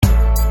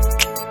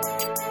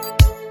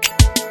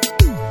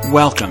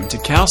Welcome to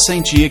Cal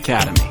St. G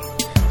Academy,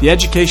 the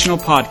educational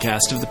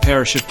podcast of the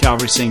parish of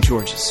Calvary St.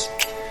 George's.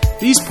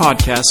 These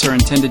podcasts are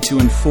intended to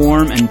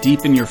inform and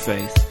deepen your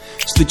faith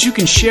so that you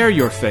can share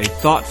your faith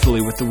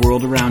thoughtfully with the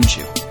world around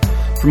you.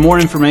 For more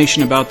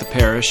information about the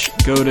parish,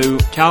 go to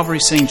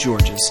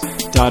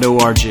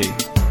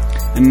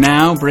calvarystgeorges.org. And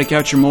now, break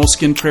out your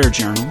moleskin prayer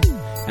journal,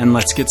 and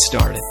let's get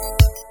started.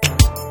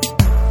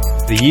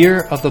 The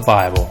Year of the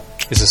Bible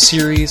is a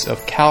series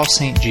of Cal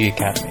St. G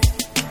Academy.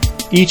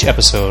 Each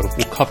episode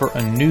will cover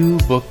a new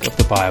book of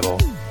the Bible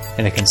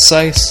in a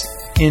concise,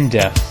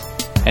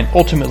 in-depth, and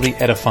ultimately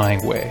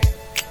edifying way.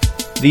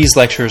 These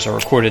lectures are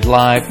recorded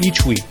live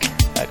each week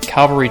at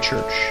Calvary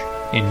Church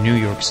in New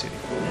York City.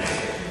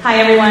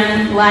 Hi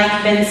everyone, like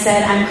Ben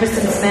said, I'm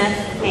Kristen Smith,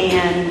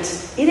 and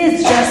it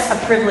is just a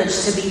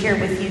privilege to be here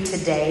with you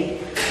today.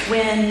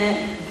 When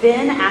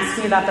Ben asked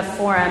me about the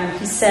forum,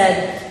 he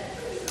said,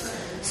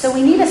 "So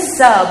we need a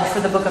sub for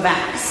the book of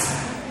Acts."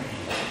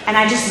 And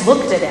I just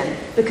looked at him,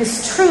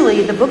 because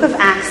truly the book of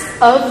Acts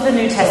of the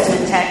New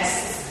Testament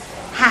texts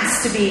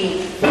has to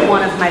be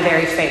one of my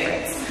very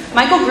favorites.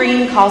 Michael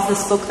Green calls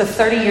this book the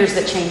 30 years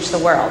that changed the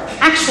world.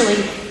 Actually,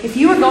 if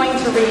you were going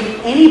to read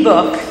any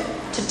book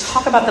to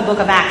talk about the book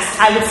of Acts,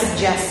 I would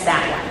suggest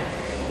that one.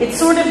 It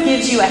sort of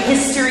gives you a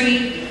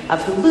history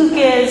of who Luke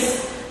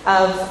is,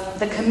 of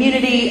the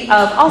community,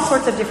 of all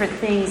sorts of different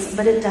things,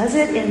 but it does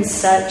it in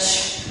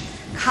such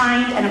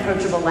kind and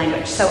approachable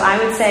language. So I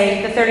would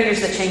say the 30 years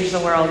that changed the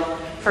world,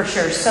 for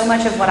sure. So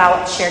much of what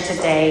I'll share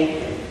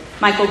today,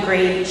 Michael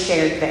Green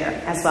shared there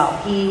as well.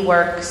 He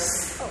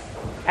works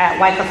at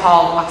Wycliffe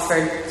Hall,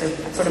 Oxford, so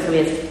that's sort of who he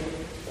is.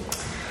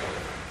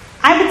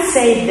 I would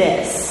say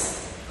this.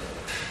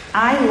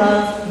 I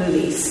love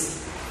movies.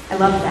 I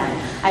love them.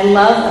 I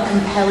love a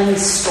compelling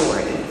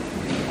story.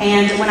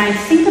 And when I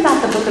think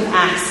about the book of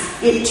Acts,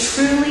 it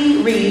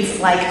truly reads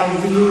like a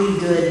really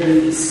good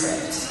movie script.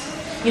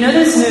 You know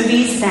those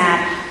movies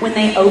that when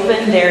they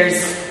open,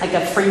 there's like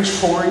a French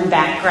horn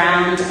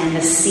background and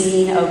the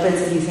scene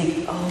opens and you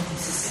think, oh,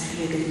 this is going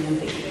to be a good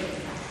movie.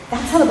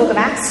 That's how the book of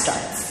Acts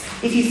starts.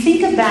 If you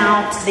think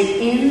about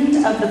the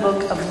end of the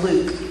book of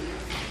Luke,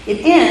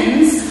 it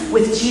ends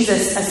with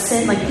Jesus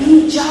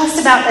being just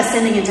about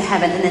ascending into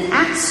heaven. And then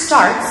Acts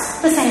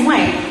starts the same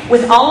way,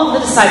 with all of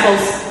the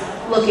disciples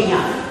looking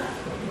up.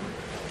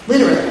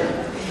 Literally.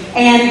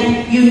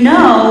 And you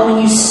know when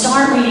you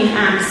start reading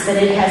Acts that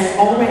it has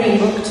already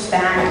looked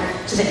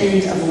back to the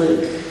end of Luke.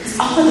 Because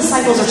all the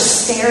disciples are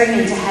staring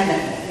into heaven.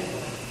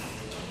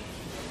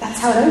 That's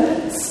how it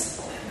opens.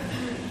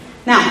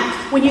 Now,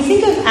 when you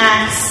think of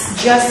Acts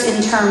just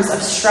in terms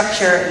of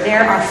structure,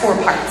 there are 4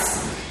 parts.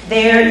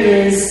 There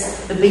is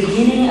the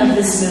beginning of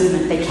this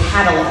movement, the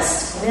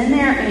catalyst. Then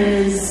there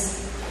is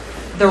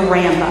the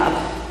ramp up.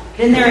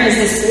 Then there is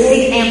this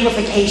big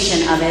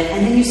amplification of it.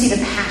 And then you see the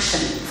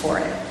passion for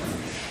it.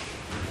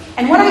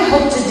 And what I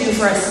hope to do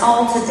for us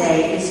all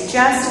today is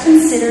just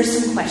consider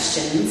some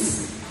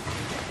questions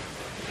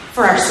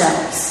for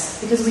ourselves.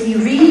 Because when you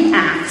read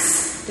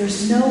Acts,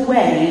 there's no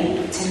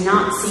way to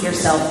not see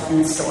yourself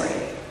in the story.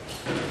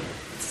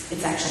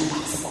 It's actually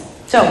impossible.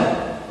 So,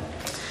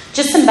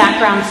 just some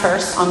background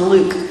first on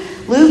Luke.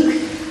 Luke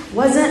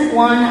wasn't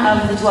one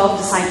of the 12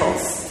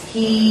 disciples.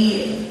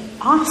 He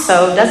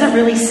also doesn't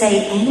really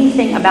say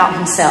anything about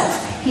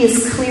himself. He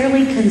is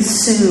clearly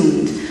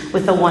consumed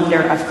with the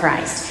wonder of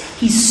Christ.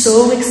 He's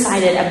so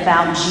excited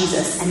about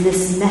Jesus and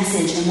this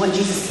message and what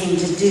Jesus came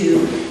to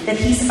do that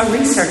he's a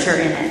researcher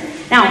in it.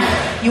 Now,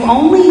 you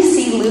only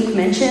see Luke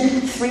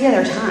mentioned 3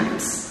 other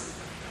times.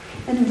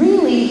 And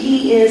really,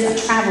 he is a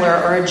traveler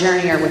or a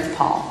journeyer with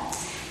Paul.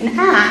 In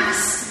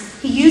Acts,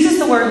 he uses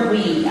the word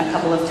we a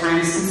couple of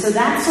times, and so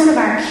that's sort of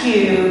our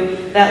cue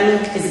that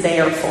Luke is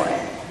there for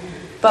it.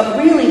 But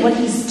really, what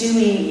he's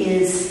doing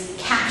is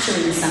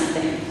capturing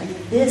something. Like,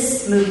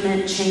 this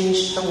movement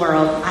changed the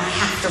world. I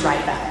have to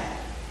write about it.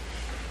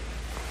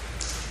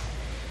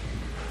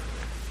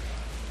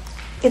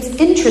 It's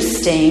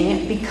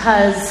interesting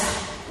because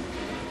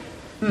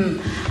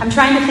I'm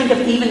trying to think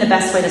of even the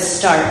best way to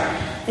start.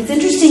 It's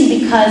interesting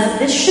because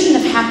this shouldn't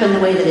have happened the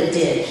way that it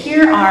did.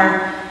 Here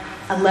are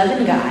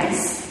 11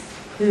 guys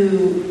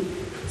who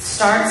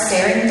start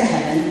staring into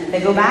heaven. They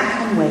go back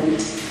and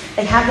wait.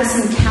 They have this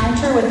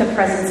encounter with the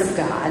presence of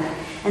God.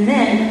 And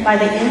then, by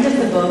the end of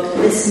the book,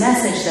 this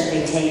message that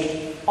they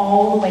take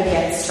all the way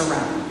gets to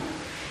Rome.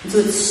 And so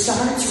it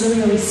starts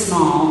really, really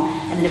small,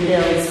 and then it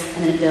builds,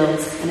 and then it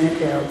builds, and then it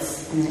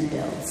builds, and then it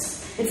builds.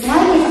 It's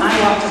like if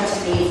I walked up to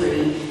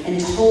Avery and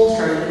told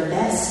her the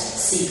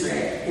best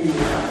secret in the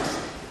world.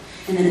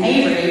 And then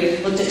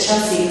Avery looked at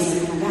Chelsea and was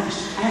like, oh my gosh,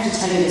 I have to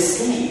tell you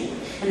this thing.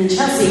 And then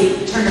Chelsea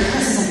turned to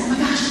Chris and was like, oh my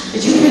gosh,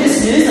 did you hear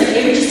this news? Like,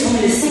 Avery just told me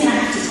this thing and I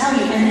have to tell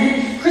you. And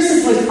then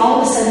Chris's voice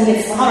all of a sudden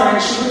gets louder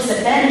and she looks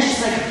at Ben and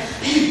she's like,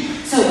 Ben,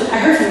 so I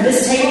heard from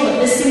this table that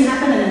this thing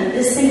happened and then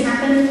this thing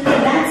happened. And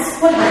that's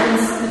what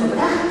happens in the book of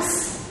Acts.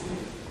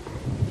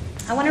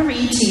 I want to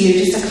read to you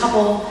just a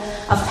couple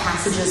of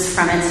passages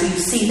from it so you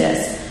see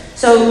this.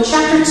 So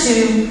chapter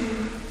 2,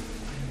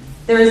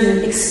 there is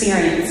an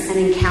experience, an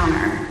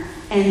encounter.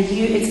 And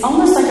it's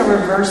almost like a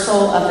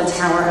reversal of the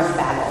Tower of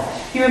Babel.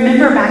 You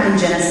remember back in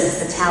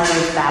Genesis, the Tower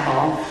of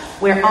Babel,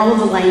 where all of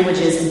the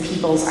languages and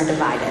peoples are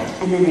divided,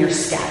 and then they're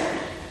scattered.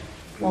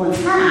 Well,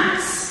 in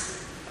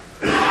Acts,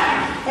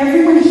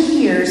 everyone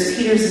hears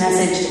Peter's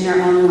message in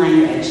their own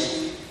language,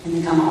 and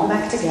they come all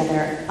back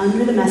together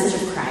under the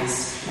message of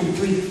Christ, and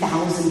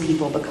 3,000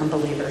 people become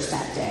believers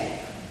that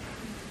day.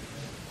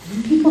 And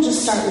then people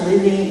just start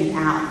living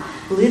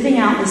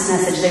out this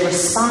message. They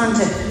respond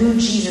to who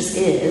Jesus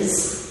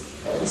is.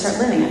 They start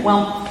living it.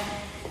 Well,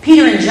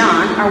 Peter and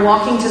John are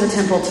walking to the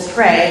temple to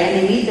pray,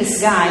 and they meet this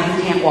guy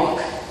who can't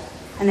walk.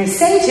 And they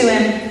say to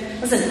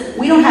him, listen,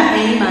 we don't have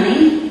any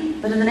money,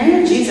 but in the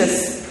name of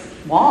Jesus,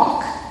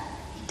 walk.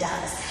 He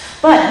does.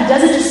 But he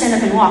doesn't just stand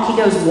up and walk. He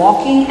goes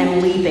walking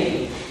and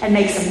leaping and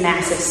makes a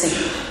massive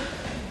scene.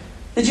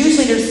 The Jewish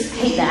leaders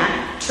hate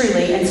that,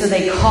 truly, and so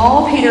they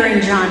call Peter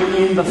and John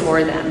in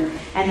before them.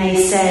 And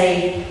they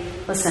say,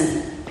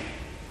 listen,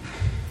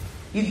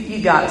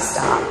 you got to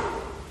stop.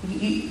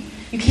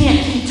 You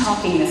can't keep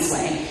talking this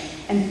way.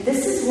 And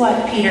this is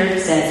what Peter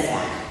says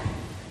back.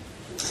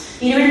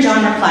 Peter and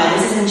John replied,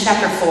 this is in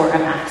chapter 4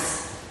 of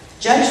Acts.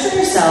 Judge for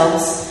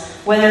yourselves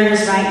whether it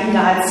is right in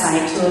God's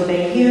sight to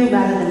obey you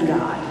rather than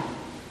God.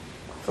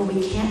 For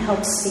we can't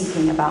help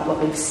speaking about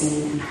what we've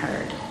seen and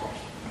heard.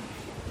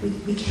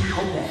 We can't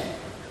help it.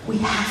 We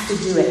have to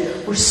do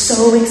it. We're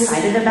so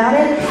excited about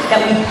it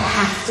that we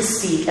have to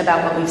speak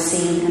about what we've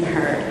seen and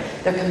heard.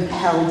 They're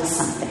compelled to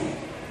something.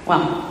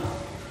 Well,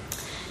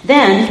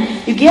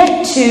 then you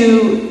get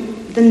to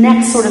the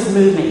next sort of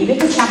movement. You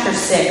get to chapter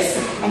 6,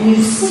 and you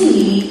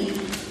see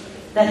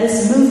that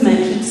this movement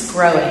keeps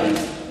growing.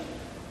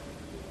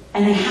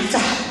 And they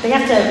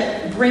have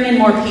to bring in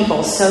more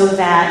people so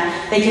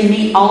that they can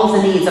meet all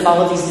of the needs of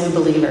all of these new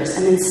believers.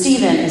 And then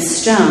Stephen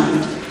is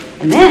stoned.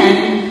 And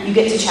then you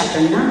get to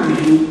chapter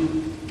 9,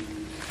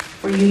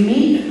 where you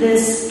meet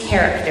this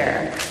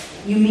character.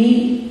 You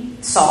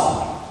meet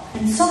Saul.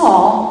 And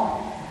Saul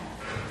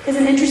is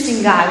an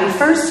interesting guy. We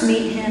first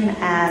meet him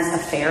as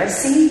a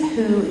Pharisee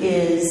who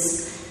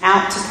is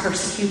out to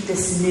persecute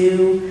this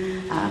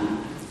new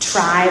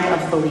tribe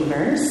of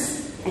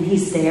believers. And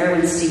he's there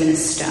when Stephen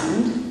is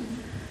stoned.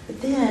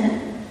 But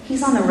then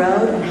he's on the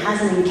road and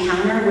has an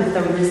encounter with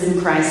the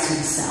risen Christ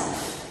himself.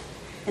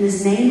 And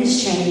his name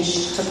is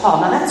changed to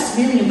Paul. Now that's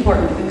really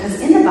important because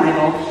in the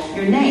Bible,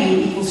 your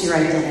name equals your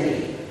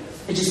identity.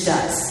 It just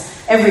does.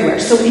 Everywhere.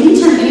 So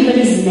anytime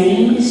anybody's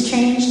name is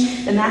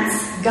changed, then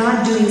that's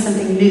God doing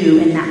something new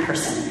in that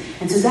person.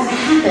 And so that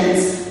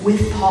happens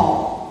with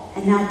Paul.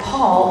 And now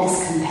Paul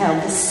is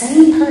compelled. The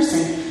same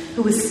person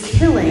who was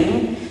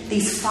killing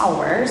these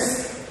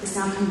followers is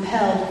now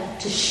compelled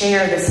to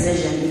share this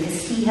vision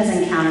because he has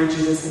encountered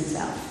Jesus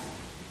himself.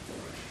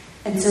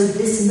 And so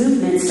this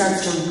movement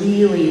starts to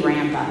really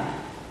ramp up.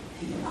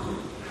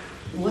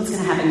 What's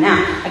going to happen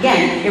now?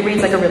 Again, it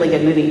reads like a really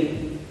good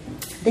movie.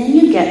 Then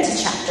you get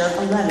to chapter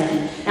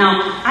 11.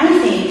 Now, I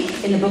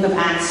think in the book of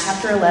Acts,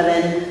 chapter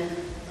 11,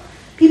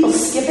 people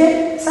skip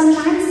it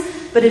sometimes,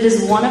 but it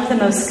is one of the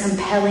most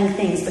compelling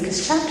things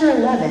because chapter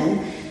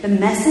 11, the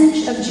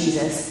message of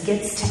Jesus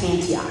gets to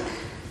Antioch.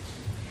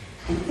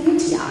 And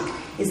Antioch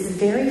is the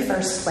very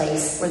first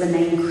place where the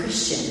name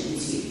Christian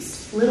is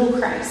used. Little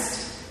Christ.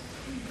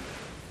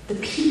 The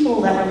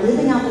people that were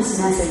living out this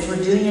message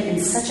were doing it in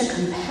such a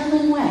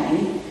compelling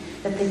way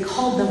that they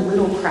called them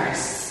little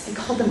Christs. They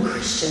called them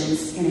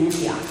Christians in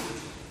Antioch.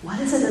 What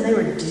is it that they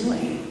were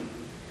doing?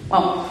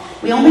 Well,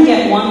 we only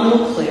get one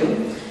little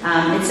clue.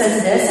 It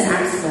says this in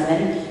Acts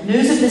 11.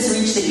 News of this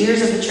reached the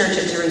ears of the church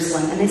at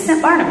Jerusalem, and they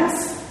sent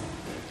Barnabas.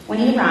 When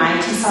he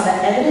arrived, he saw the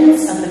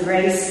evidence of the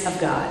grace of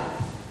God.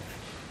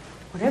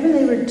 Whatever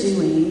they were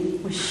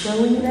doing was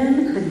showing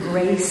them the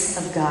grace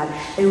of God.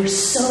 They were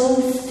so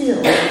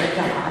filled with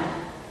God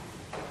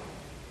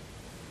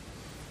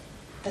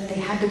that they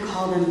had to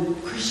call them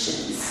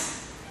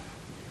Christians.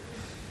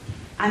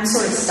 I'm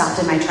sort of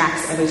stopped in my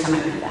tracks every time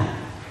I read that.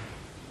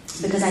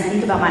 Because I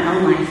think about my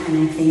own life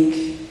and I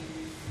think,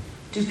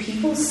 do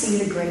people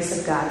see the grace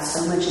of God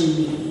so much in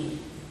me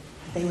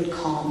that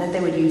they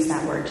would use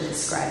that word to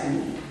describe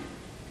me?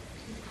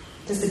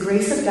 Does the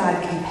grace of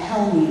God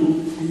compel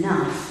me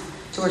enough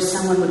to where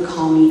someone would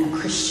call me a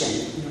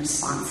Christian in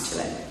response to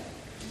it?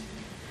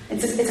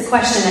 It's a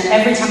question that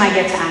every time I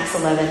get to Acts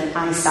 11,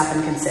 I stop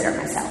and consider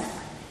myself.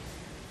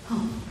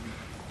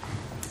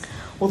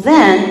 Well,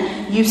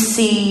 then you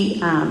see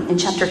in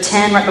chapter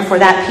 10, right before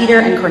that, Peter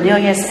and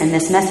Cornelius and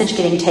this message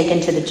getting taken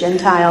to the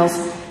Gentiles.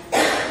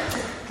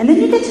 And then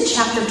you get to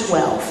chapter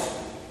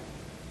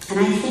 12. And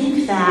I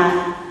think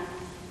that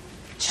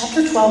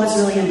chapter 12 is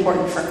really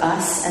important for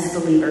us as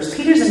believers.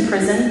 Peter's in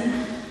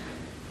prison.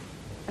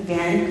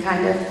 Again,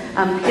 kind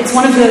of. It's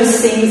one of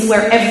those things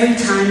where every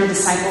time the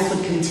disciples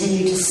would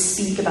continue to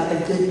speak about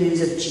the good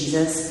news of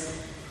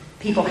Jesus,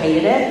 people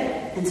hated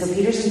it. And so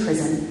Peter's in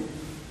prison.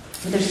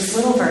 But there's this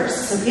little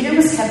verse. So Peter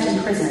was kept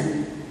in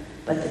prison,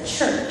 but the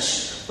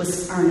church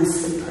was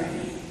earnestly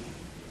praying.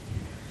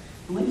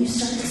 And what you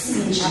start to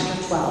see in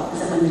chapter 12 is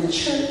that when the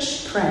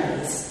church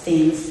prays,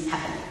 things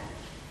happen.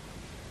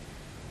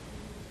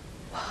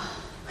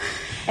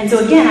 And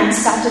so again, I'm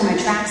stopped in my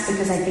tracks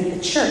because I think the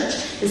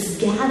church, this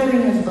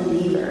gathering of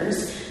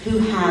believers who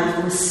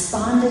have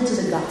responded to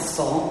the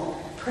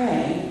gospel,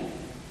 pray.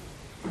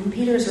 And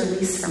Peter is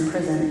released from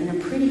prison in a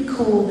pretty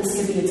cool, this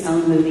could be its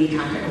own movie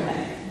kind of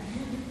way.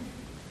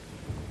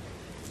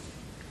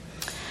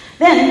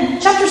 Then,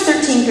 chapters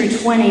 13 through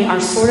 20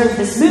 are sort of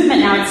this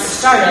movement. Now it's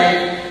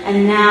started,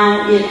 and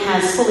now it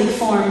has fully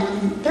formed.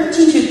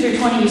 13 through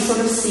 20, you sort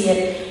of see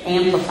it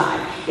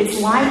amplified.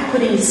 It's like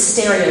putting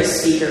stereo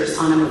speakers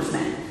on a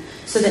movement,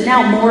 so that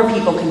now more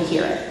people can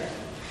hear it.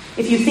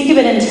 If you think of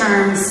it in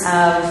terms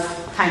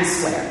of Times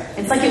Square,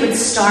 it's like it would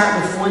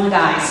start with one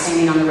guy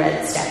standing on the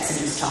red steps and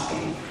he's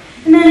talking.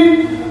 And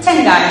then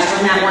 10 guys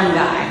join that one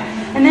guy.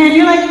 And then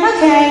you're like,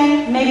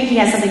 okay, maybe he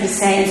has something to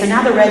say. And so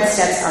now the red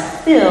steps are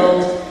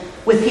filled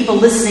with people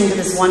listening to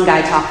this one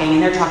guy talking,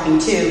 and they're talking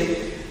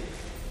too.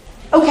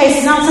 Okay,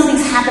 so now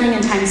something's happening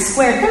in Times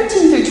Square.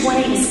 13 through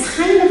 20 is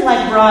kind of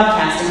like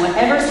broadcasting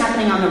whatever's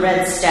happening on the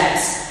red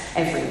steps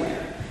everywhere.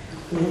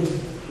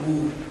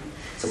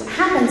 So what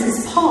happens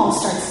is Paul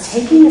starts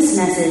taking this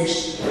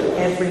message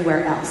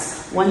everywhere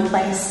else, one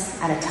place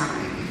at a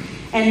time.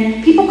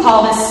 And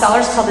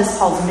scholars call this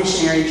Paul's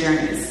missionary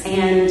journeys.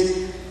 And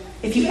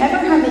if you ever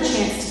have the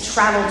chance to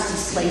travel to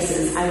these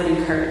places, I would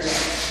encourage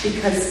it,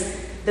 because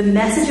the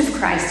message of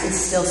Christ is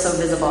still so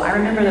visible. I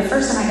remember the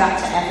first time I got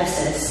to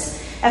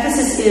Ephesus.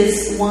 Ephesus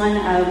is one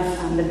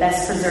of the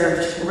best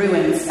preserved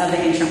ruins of the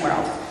ancient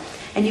world.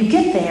 And you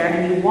get there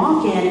and you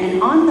walk in,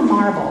 and on the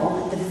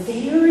marble, at the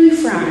very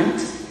front,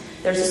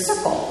 there's a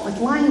circle with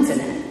lines in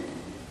it.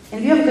 And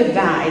if you have a good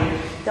guide,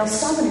 they'll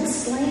stop and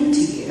explain to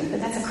you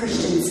that that's a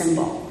Christian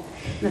symbol.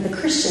 And that the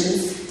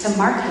Christians, to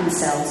mark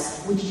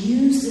themselves, would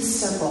use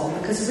this circle,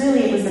 because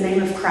really it was the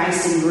name of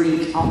Christ in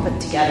Greek all put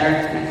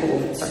together in a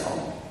cool circle.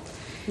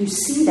 You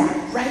see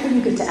that right when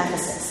you get to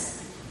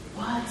Ephesus.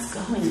 What's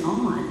going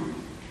on?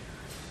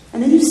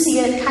 And then you see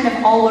it kind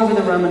of all over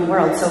the Roman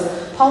world.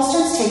 So Paul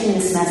starts taking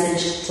this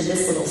message to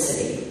this little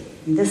city,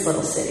 and this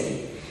little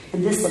city,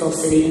 and this little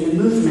city, and the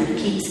movement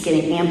keeps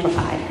getting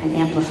amplified and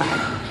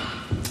amplified.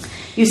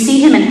 You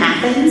see him in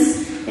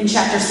Athens in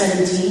chapter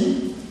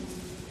 17.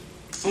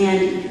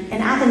 And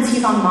in Athens,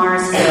 he's on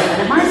Mars Hill.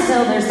 And at Mars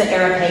Hill, there's the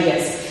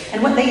Areopagus.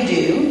 And what they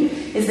do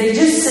is they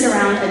just sit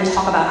around and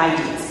talk about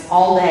ideas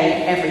all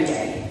day, every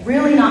day.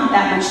 Really not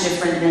that much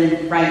different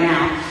than right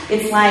now.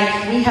 It's like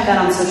we have that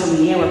on social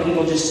media where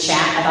people just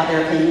chat about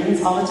their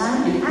opinions all the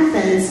time. In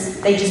Athens,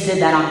 they just did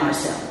that on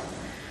Mars Hill.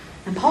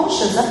 And Paul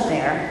shows up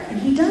there,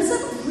 and he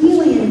doesn't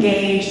really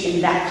engage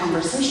in that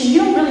conversation. You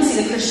don't really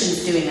see the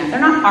Christians doing that. They're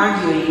not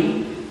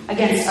arguing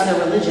against other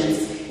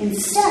religions.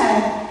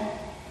 Instead,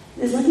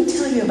 let me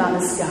tell you about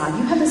this God.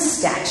 You have a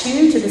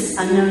statue to this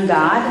unknown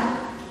God.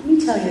 Let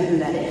me tell you who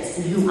that is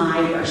and who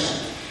I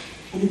worship.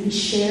 And then he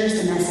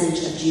shares the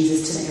message of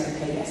Jesus to the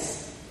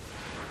Areopagus.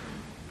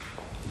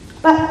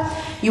 But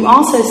you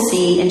also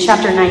see in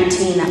chapter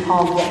 19 that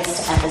Paul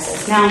gets to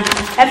Ephesus. Now,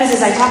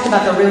 Ephesus, I talked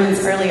about the ruins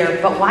earlier,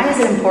 but why is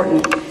it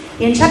important?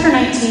 In chapter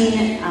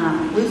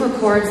 19, Luke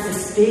records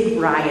this big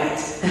riot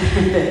that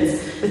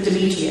happens with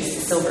Demetrius,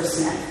 the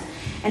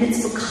silversmith. And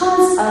it's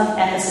because of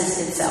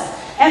Ephesus itself.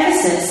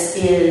 Ephesus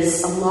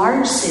is a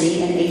large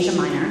city in Asia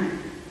Minor.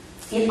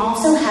 It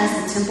also has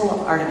the Temple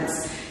of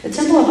Artemis. The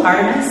Temple of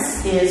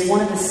Artemis is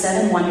one of the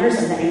 7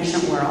 wonders of the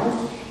ancient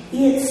world.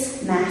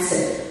 It's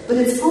massive, but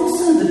it's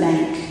also the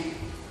bank.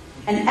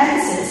 And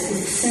Ephesus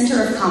is the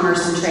center of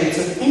commerce and trade.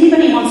 So if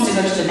anybody wants to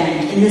go to the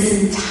bank in this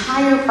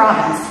entire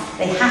province,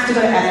 they have to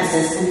go to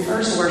Ephesus and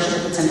first worship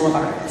at the Temple of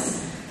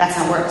Artemis. That's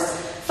how it works.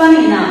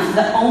 Funny enough,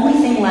 the only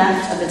thing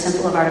left of the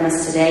Temple of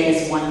Artemis today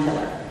is one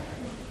pillar.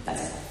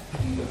 That's it.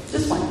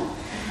 Just one.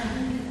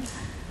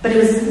 But it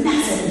was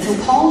massive. And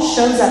so Paul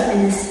shows up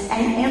in this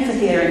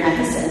amphitheater in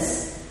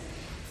Ephesus.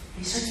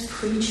 He starts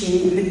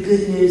preaching the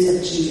good news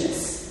of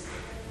Jesus.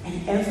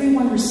 And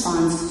everyone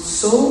responds,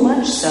 so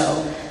much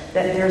so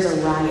that there's a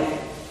riot.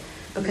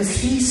 Because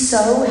he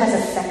so has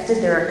affected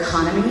their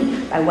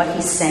economy by what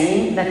he's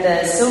saying that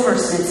the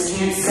silversmiths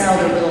can't sell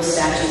their little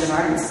statues of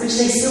Artemis, which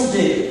they still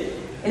do.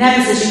 In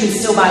Ephesus, you can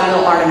still buy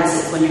little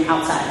Artemises when you're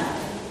outside.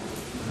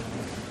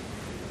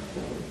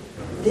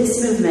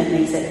 This movement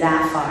makes it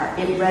that far.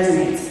 It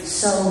resonates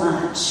so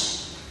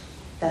much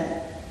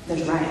that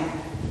there's a riot.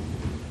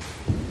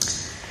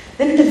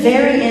 Then at the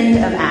very end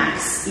of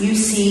Acts, you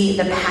see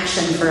the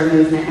passion for a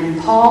movement.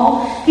 And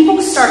Paul,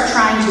 people start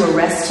trying to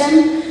arrest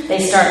him. They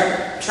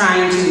start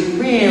trying to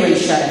really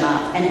shut him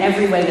up. And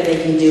every way that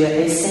they can do it,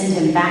 they send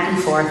him back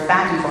and forth,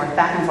 back and forth,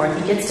 back and forth.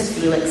 He gets to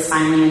Felix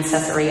finally in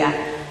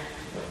Caesarea.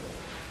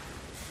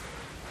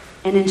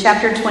 And in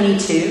chapter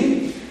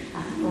 22,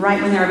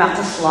 right when they're about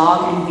to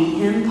flog and beat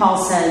him, Paul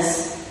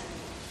says,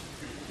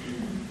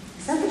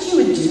 "Is that what you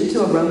would do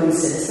to a Roman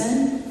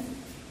citizen?"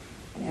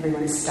 And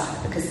everyone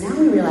stopped, because now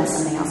we realize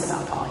something else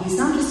about Paul. He's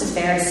not just a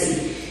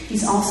Pharisee,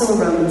 he's also a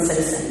Roman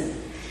citizen.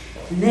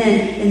 And then,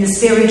 in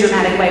this very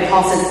dramatic way,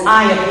 Paul says,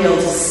 "I appeal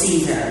to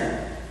Caesar."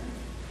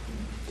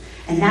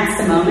 And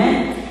that's the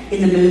moment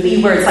in the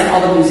movie where it's like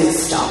all the music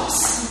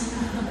stops.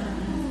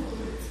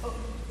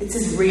 This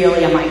is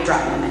really a mic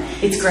drop moment.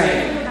 It's great.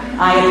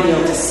 I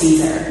appeal to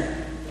Caesar.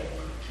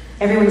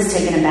 Everyone is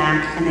taken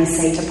aback, and they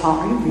say to Paul,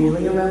 "Are you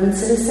really a Roman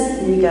citizen?"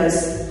 And he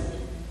goes,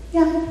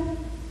 "Yeah."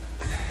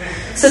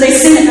 So they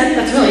send him,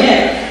 that's really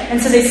it.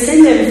 And so they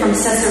send him from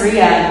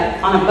Caesarea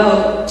on a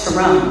boat to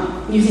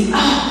Rome. And you think,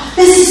 oh,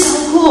 this is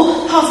so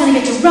cool. Paul's going to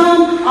get to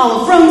Rome.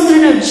 All of Rome's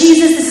going to know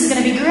Jesus. This is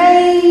going to be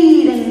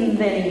great. And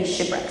then he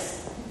shipwrecks.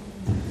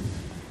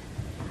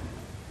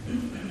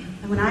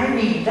 And when I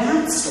read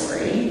that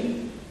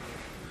story,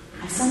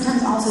 I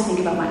sometimes also think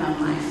about my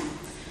own life.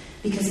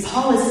 Because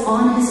Paul is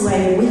on his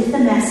way with the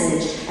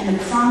message, and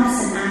the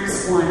promise in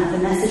Acts 1 of the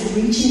message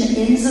reaching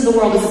the ends of the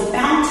world is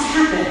about to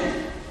happen.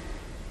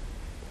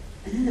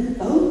 And then the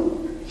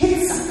boat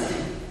hits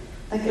something.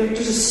 Like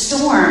there's a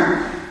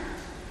storm.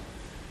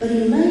 But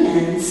he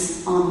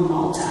lands on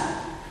Malta.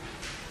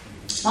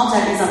 Malta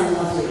is a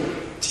lovely,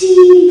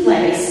 teeny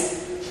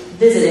place.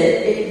 Visit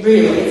it.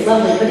 It's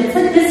lovely. But it's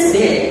like this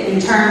big in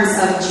terms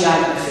of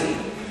geography.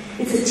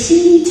 It's a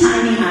teeny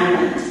tiny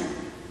island.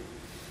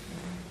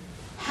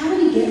 How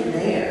did he get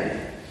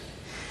there?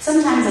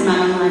 Sometimes in my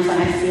own life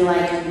when I feel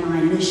like my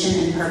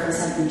mission and purpose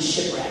have been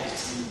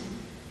shipwrecked,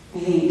 I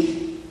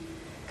think,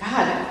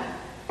 God,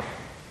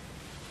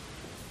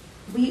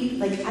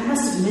 I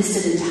must have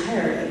missed it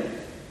entirely.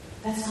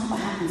 That's not what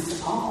happens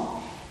to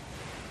Paul.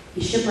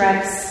 He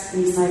shipwrecks,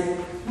 and he's like,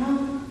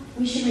 well,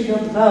 we should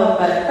rebuild the boat,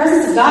 but the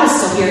presence of God is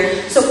still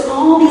here. So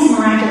all these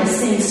miraculous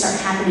things start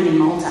happening in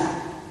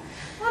Malta.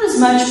 Not as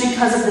much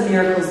because of the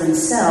miracles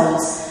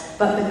themselves,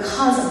 but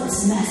because of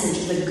this message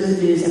of the good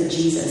news of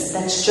Jesus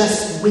that's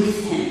just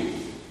with him.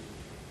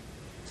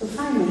 So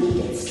finally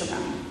he gets to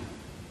Rome.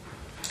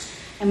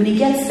 And when he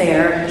gets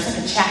there, there's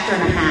like a chapter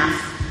and a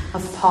half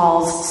of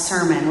Paul's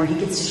sermon where he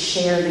gets to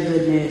share the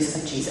good news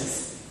of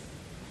Jesus.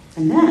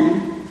 And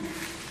then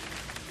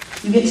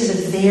you get to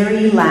the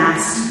very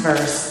last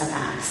verse of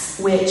Acts,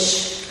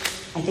 which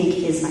I think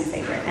is my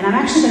favorite. And I'm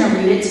actually going to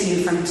read it to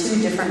you from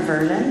two different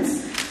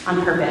versions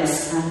on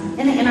purpose. In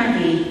the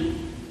NIV,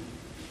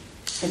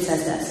 it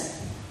says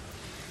this: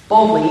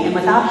 "Boldly and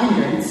without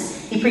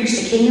hindrance, he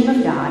preached the kingdom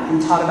of God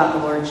and taught about the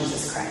Lord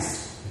Jesus Christ."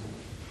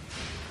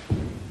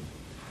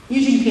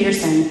 Eugene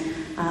Peterson,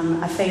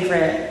 a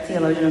favorite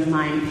theologian of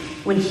mine,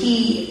 when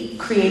he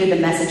created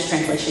the Message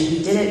translation, he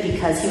did it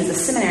because he was a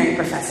seminary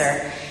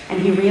professor, and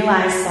he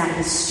realized that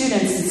his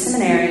students in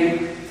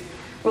seminary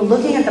were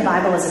looking at the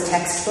Bible as a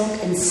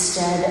textbook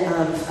instead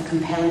of a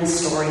compelling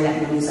story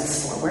that moves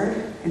us forward.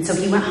 And so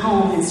he went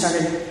home and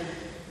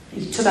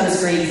he took out his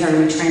grade and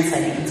started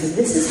retranslating. And so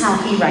this is how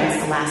he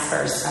writes the last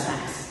verse of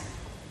Acts.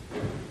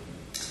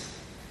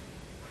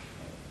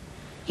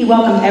 "He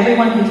welcomed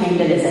everyone who came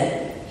to visit.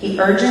 He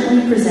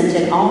urgently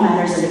presented all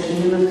matters of the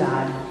kingdom of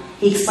God.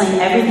 He explained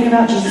everything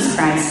about Jesus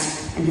Christ,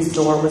 and his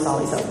door was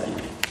always open."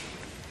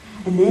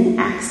 And then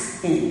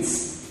Acts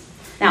ends.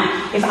 Now,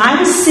 if I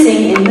was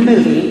sitting in the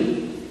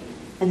movie,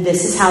 and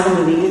this is how the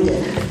movie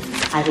ended,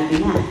 I would be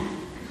mad.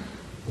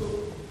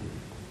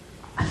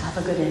 I love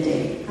a good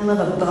ending. I love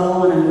a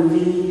bow on a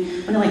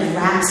movie, when it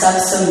wraps up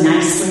so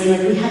nicely.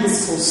 We had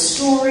this cool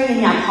story,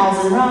 and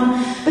Paul's in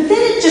Rome, but then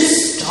it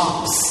just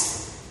stops.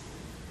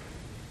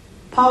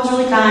 Paul was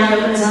really kind,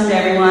 opened his home to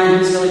everyone, he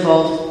was really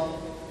bold.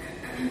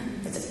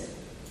 That's it.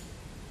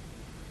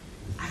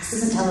 Acts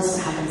doesn't tell us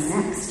what happens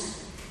next.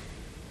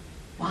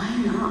 Why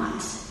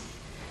not?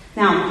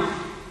 Now,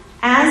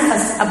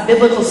 as a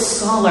biblical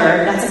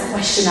scholar, that's a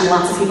question that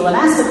lots of people have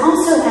asked, but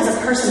also as a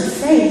person of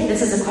faith,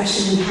 this is a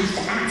question we have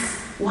to ask.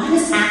 Why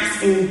does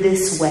Acts end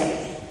this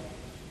way?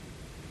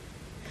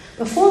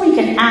 Before we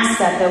can ask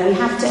that, though, we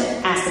have to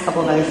ask a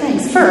couple of other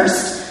things.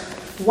 First,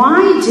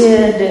 why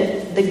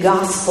did the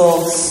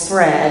gospel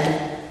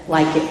spread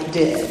like it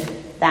did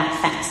that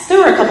fast? There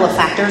were a couple of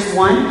factors.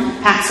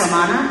 One, Pax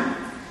Romana.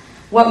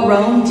 What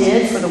Rome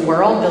did for the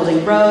world,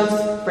 building roads,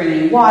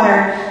 bringing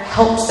water,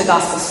 helped the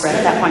gospel spread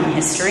at that point in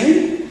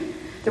history.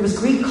 There was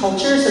Greek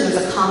culture, so there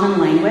was a common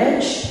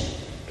language.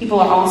 People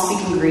are all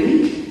speaking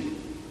Greek.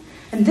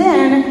 And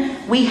then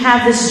we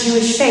have this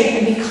Jewish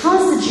faith, and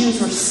because the Jews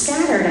were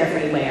scattered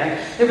everywhere,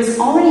 there was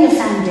already a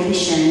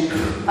foundation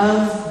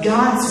of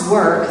God's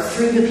work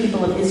through the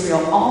people of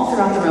Israel all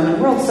throughout the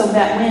Roman world, so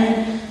that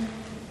when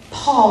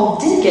Paul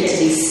did get to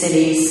these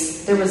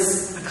cities, there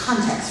was a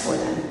context for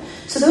them.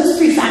 So those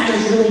three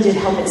factors really did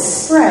help it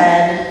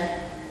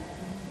spread.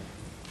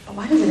 But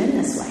why does it end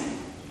this way?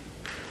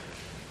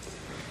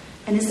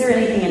 And is there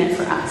anything in it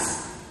for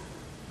us?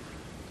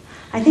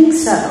 I think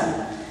so.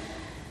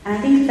 And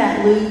I think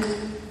that Luke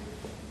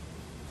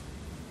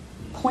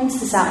points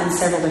this out in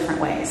several different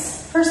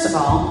ways. First of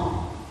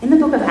all, in the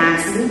book of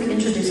Acts, Luke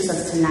introduces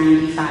us to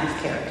 95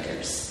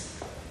 characters.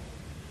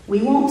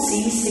 We won't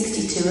see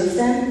 62 of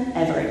them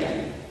ever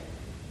again.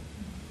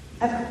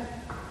 Ever.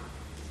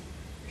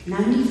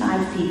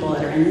 95 people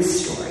that are in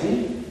this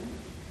story,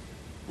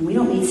 and we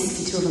don't meet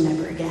 62 of them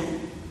ever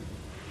again.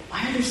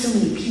 Why are there so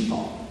many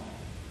people?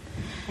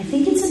 I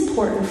think it's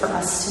important for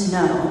us to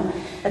know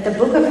that the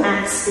book of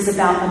Acts is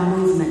about a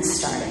movement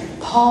starting.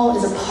 Paul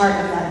is a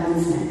part of that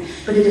movement,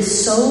 but it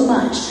is so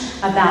much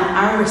about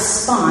our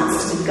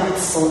response to the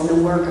gospel and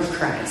the work of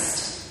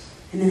Christ,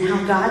 and then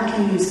how God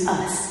can use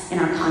us in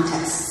our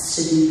contexts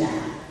to do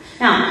that.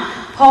 Now,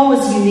 Paul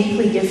was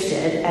uniquely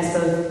gifted as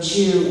both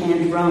Jew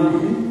and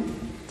Roman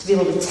to be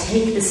able to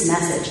take this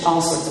message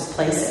all sorts of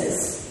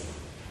places.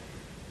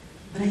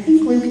 But I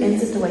think Luke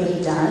ends it the way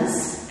he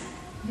does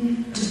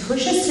to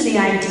push us to the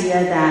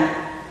idea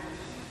that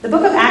the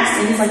book of Acts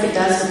ends like it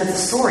does because the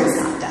story's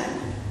not done.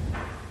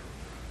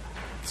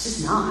 It's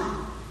just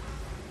not.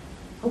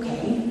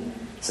 Okay,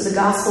 so the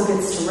gospel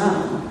gets to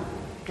Rome.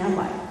 Now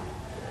what?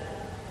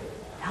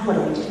 Now what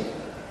do we do?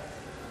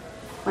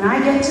 When I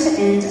get to the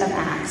end of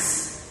Acts,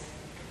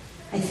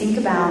 I think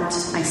about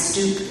my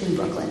stoop in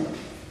Brooklyn.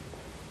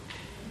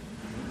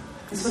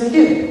 That's what I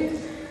do.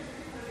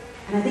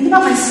 And I think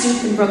about my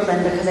stoop in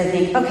Brooklyn because I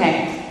think,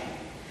 okay,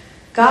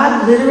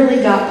 God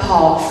literally got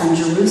Paul from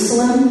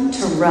Jerusalem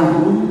to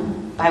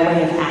Rome by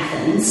way of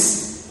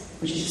Athens,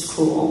 which is just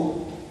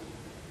cool.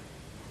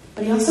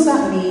 But he also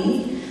got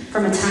me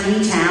from a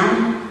tiny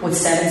town with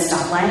 7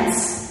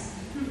 stoplights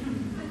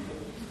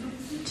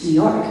to New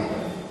York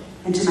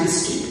and to my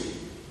stoop.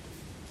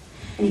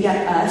 And he got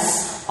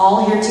us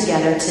all here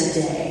together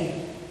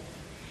today.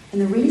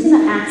 And the reason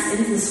that Acts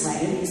ends this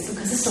way is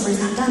because the story's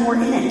not done. We're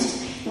in it.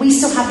 We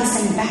still have the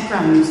same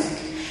background music.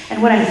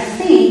 And what I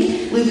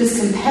think Luke is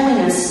compelling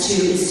us to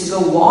is to go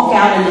walk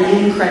out in the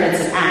end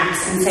credits of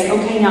Acts and say,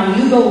 okay, now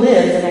you go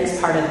live the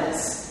next part of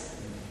this.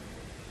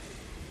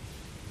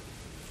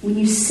 When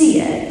you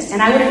see it,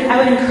 and I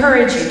would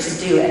encourage you to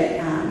do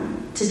it,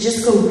 to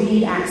just go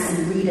read Acts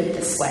and read it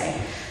this way.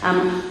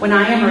 When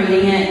I am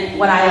reading it,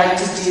 what I like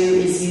to do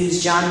is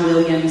use John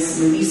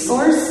Williams movie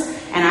scores,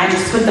 and I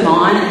just put them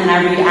on, and then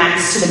I read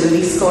Acts to the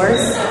movie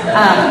scores.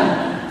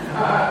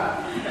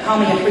 Call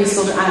me a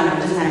preschooler, I don't know, it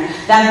doesn't matter.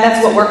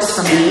 That's what works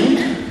for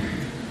me.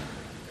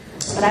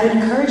 But I would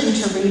encourage you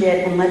to read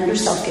it and let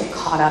yourself get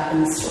caught up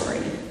in the story.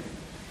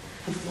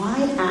 Of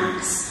why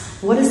Acts?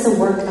 What is the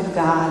work of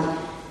God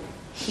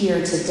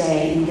here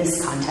today in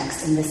this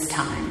context, in this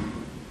time?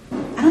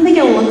 I don't think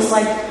it looks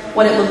like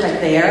what it looked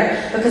like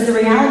there, because the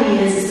reality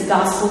is the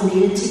gospel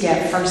needed to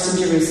get first in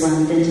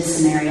Jerusalem, then to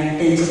Samaria,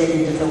 then to the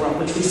end of the world,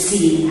 which we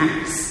see in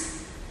Acts.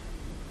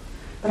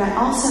 But I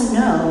also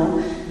know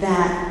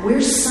that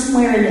we're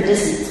somewhere in the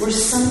distance. We're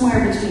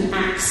somewhere between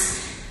Acts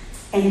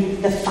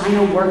and the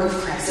final work of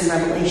Christ in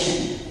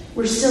Revelation.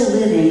 We're still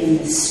living in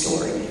this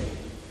story.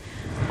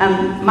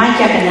 Mike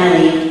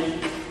Yaconelli,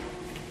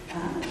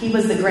 he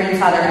was the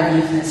grandfather of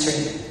youth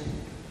ministry.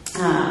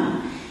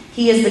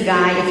 He is the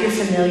guy, if you're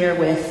familiar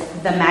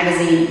with the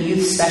magazine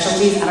Youth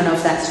Specialties, I don't know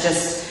if that's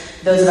just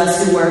those of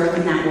us who work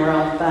in that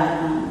world, but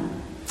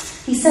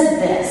he said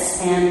this,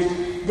 and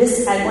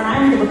this, when I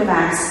read the book of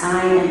Acts,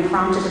 I am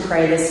prompted to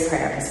pray this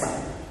prayer as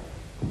well.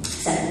 He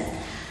said,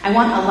 I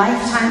want a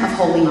lifetime of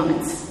holy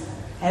moments.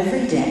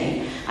 Every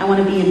day, I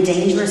want to be in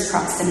dangerous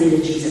proximity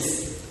to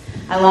Jesus.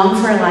 I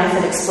long for a life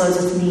that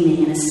explodes with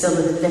meaning and is filled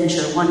with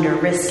adventure, wonder,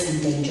 risk,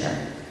 and danger.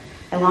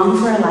 I long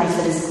for a life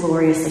that is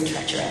gloriously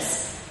treacherous.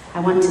 I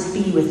want to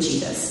be with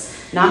Jesus,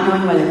 not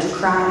knowing whether to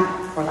cry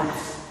or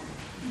laugh.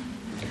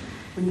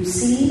 When you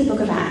see the book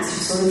of Acts,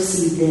 you sort of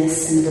see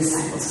this in the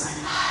disciples going,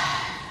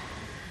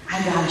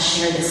 I gotta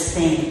share this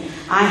thing.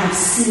 I have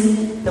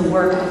seen the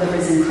work of the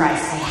risen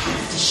Christ. I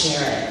have to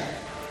share it.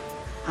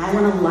 I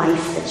want a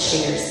life that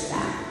shares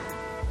that.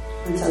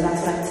 And so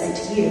that's what I would say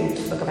to you,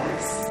 to the book of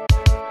Acts.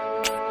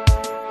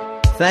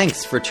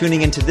 Thanks for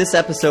tuning into this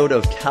episode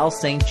of Cal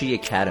St. G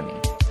Academy.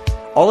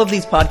 All of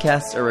these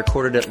podcasts are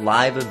recorded at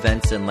live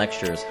events and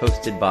lectures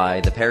hosted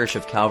by the Parish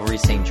of Calvary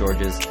St.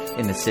 George's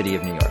in the city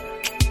of New York.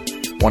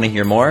 Want to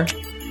hear more?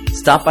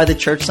 Stop by the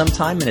church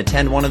sometime and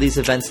attend one of these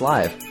events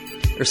live.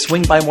 Or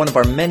swing by one of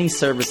our many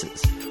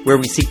services where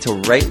we seek to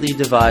rightly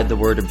divide the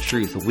word of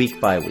truth week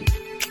by week,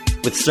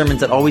 with sermons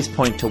that always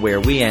point to where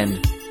we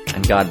end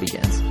and God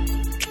begins.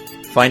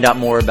 Find out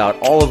more about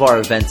all of our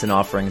events and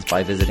offerings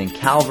by visiting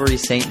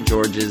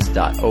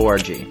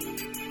calvarystgeorges.org.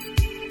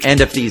 And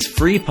if these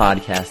free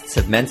podcasts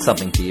have meant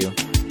something to you,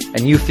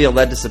 and you feel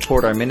led to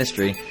support our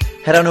ministry,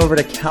 head on over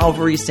to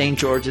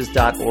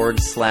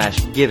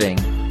calvarystgeorges.org/giving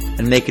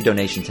and make a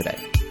donation today.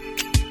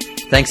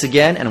 Thanks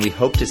again, and we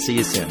hope to see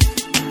you soon.